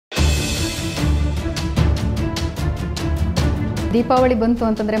ದೀಪಾವಳಿ ಬಂತು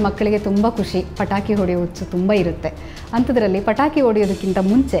ಅಂತಂದರೆ ಮಕ್ಕಳಿಗೆ ತುಂಬ ಖುಷಿ, ಪಟಾಕಿ ಹೊಡೆಯೋ ಹುಚ್ಚು ತುಂಬ ಇರುತ್ತೆ. ಅಂಥದ್ರಲ್ಲಿ ಪಟಾಕಿ ಹೊಡೆಯೋದಕ್ಕಿಂತ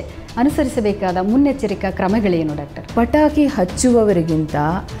ಮುಂಚೆ ಅನುಸರಿಸಬೇಕಾದ ಮುನ್ನೆಚ್ಚರಿಕಾ ಕ್ರಮಗಳೇನು ಡಾಕ್ಟರ್? ಪಟಾಕಿ ಹಚ್ಚುವವರಿಗಿಂತ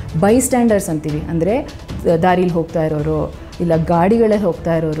ಬೈ ಸ್ಟ್ಯಾಂಡರ್ಸ್ ಅಂತೀವಿ, ಅಂದರೆ ದಾರಿಲಿ ಹೋಗ್ತಾ ಇರೋರು ಇಲ್ಲ ಗಾಡಿಗಳಲ್ಲಿ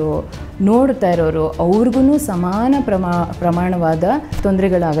ಹೋಗ್ತಾ ಇರೋರು, ನೋಡ್ತಾ ಇರೋರು, ಅವ್ರಿಗೂ ಸಮಾನ ಪ್ರಮಾಣವಾದ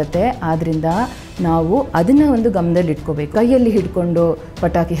ತೊಂದರೆಗಳಾಗತ್ತೆ. ಆದ್ದರಿಂದ ನಾವು ಅದನ್ನು ಒಂದು ಗಮನದಲ್ಲಿ ಇಟ್ಕೋಬೇಕು. ಕೈಯಲ್ಲಿ ಹಿಡ್ಕೊಂಡು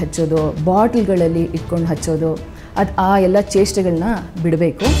ಪಟಾಕಿ ಹಚ್ಚೋದು, ಬಾಟ್ಲ್ಗಳಲ್ಲಿ ಇಟ್ಕೊಂಡು ಹಚ್ಚೋದು, ಆ ಎಲ್ಲ ಚೇಷ್ಟೆಗಳನ್ನ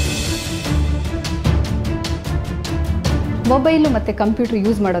ಬಿಡಬೇಕು. ಮೊಬೈಲು ಮತ್ತು ಕಂಪ್ಯೂಟರ್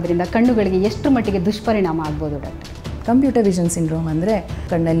ಯೂಸ್ ಮಾಡೋದ್ರಿಂದ ಕಣ್ಣುಗಳಿಗೆ ಎಷ್ಟು ಮಟ್ಟಿಗೆ ದುಷ್ಪರಿಣಾಮ ಆಗ್ಬೋದು ಡಾಕ್ಟರ್? ಕಂಪ್ಯೂಟರ್ ವಿಷನ್ ಸಿಂಡ್ರೋಮ್ ಅಂದರೆ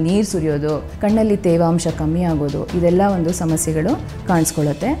ಕಣ್ಣಲ್ಲಿ ನೀರು ಸುರಿಯೋದು, ಕಣ್ಣಲ್ಲಿ ತೇವಾಂಶ ಕಮ್ಮಿ ಆಗೋದು, ಇದೆಲ್ಲ ಒಂದು ಸಮಸ್ಯೆಗಳು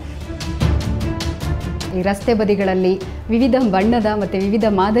ಕಾಣಿಸ್ಕೊಳ್ಳುತ್ತೆ. ಈ ರಸ್ತೆ ಬದಿಗಳಲ್ಲಿ ವಿವಿಧ ಬಣ್ಣದ ಮತ್ತು ವಿವಿಧ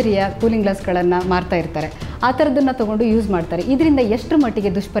ಮಾದರಿಯ ಕೂಲಿಂಗ್ ಗ್ಲಾಸ್ಗಳನ್ನು ಮಾರ್ತಾ ಇರ್ತಾರೆ. ಆ ಥರದನ್ನು ತೊಗೊಂಡು ಯೂಸ್ ಮಾಡ್ತಾರೆ. ಇದರಿಂದ ಎಷ್ಟು ಮಟ್ಟಿಗೆ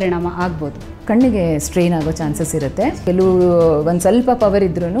ದುಷ್ಪರಿಣಾಮ ಆಗ್ಬೋದು? ಕಣ್ಣಿಗೆ ಸ್ಟ್ರೈನ್ ಆಗೋ ಚಾನ್ಸಸ್ ಇರುತ್ತೆ. ಕೆಲವು ಒಂದು ಸ್ವಲ್ಪ ಪವರ್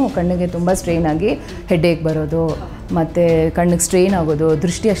ಇದ್ರೂ ಕಣ್ಣಿಗೆ ತುಂಬ ಸ್ಟ್ರೈನ್ ಆಗಿ ಹೆಡ್ಏಕ್ ಬರೋದು ಮತ್ತು ಕಣ್ಣಿಗೆ ಸ್ಟ್ರೈನ್ ಆಗೋದು,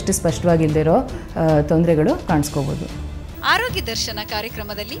 ದೃಷ್ಟಿ ಅಷ್ಟು ಸ್ಪಷ್ಟವಾಗಿಲ್ಲದಿರೋ ತೊಂದರೆಗಳು ಕಾಣಿಸ್ಕೋಬೋದು. ಆರೋಗ್ಯ ದರ್ಶನ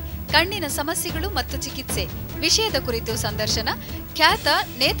ಕಾರ್ಯಕ್ರಮದಲ್ಲಿ ಕಣ್ಣಿನ ಸಮಸ್ಯೆಗಳು ಮತ್ತು ಚಿಕಿತ್ಸೆ ವಿಷಯದ ಕುರಿತು ಸಂದರ್ಶನ ಖ್ಯಾತ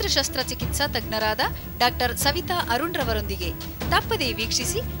ನೇತ್ರ ಶಸ್ತ್ರಚಿಕಿತ್ಸಾ ತಜ್ಞರಾದ ಡಾಕ್ಟರ್ ಸವಿತಾ ಅರುಣ್ ರವರೊಂದಿಗೆ. ತಪ್ಪದೇ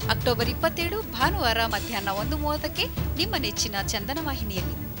ವೀಕ್ಷಿಸಿ. ಅಕ್ಟೋಬರ್ 27 ಭಾನುವಾರ ಮಧ್ಯಾಹ್ನ 1:30ಕ್ಕೆ ನಿಮ್ಮ ನೆಚ್ಚಿನ ಚಂದನ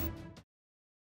ವಾಹಿನಿಯಲ್ಲಿ.